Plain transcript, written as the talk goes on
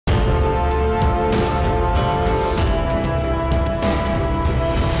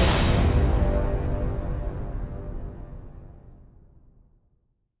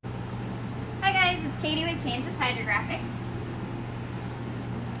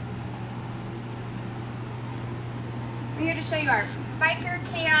here to show you our Biker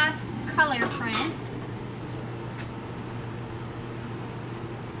Chaos color print.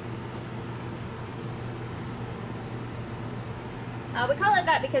 We call it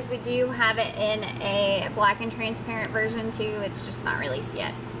that because we do have it in a black and transparent version too. It's just not released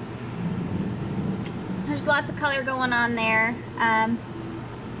yet. There's lots of color going on there. I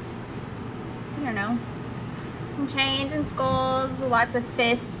don't know. Some chains and skulls, lots of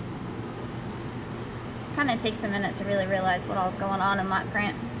fists. Kind of takes a minute to really realize what all's going on in that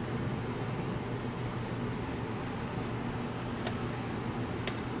print.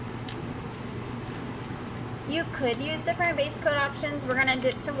 You could use different base coat options. We're gonna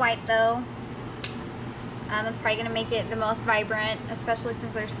dip to white though. It's probably gonna make it the most vibrant, especially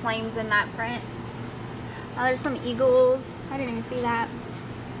since there's flames in that print. There's some eagles. I didn't even see that.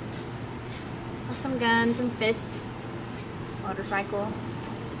 Got some guns and fists. Motorcycle.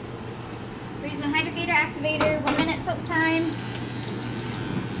 We're using Hydrographics activator. 1 minute soak time.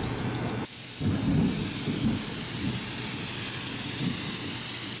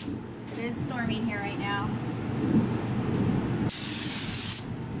 It is storming here right now.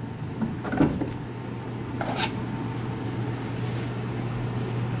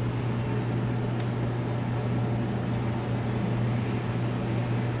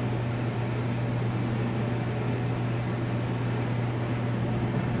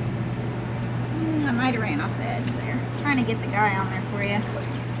 I might have ran off the edge there. I was trying to get the guy on there for you.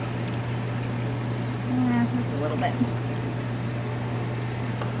 Yeah, just a little bit.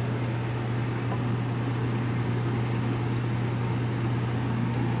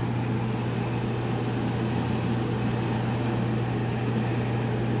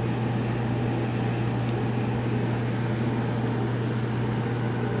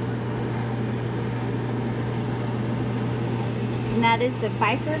 And that is the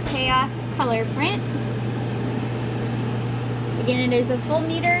Biker Chaos color print. Again, it is a full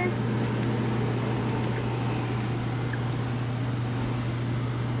meter.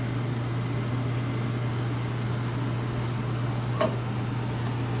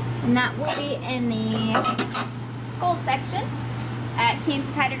 And that will be in the skull section at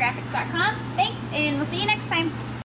KansasHydrographics.com. Thanks, and we'll see you next time.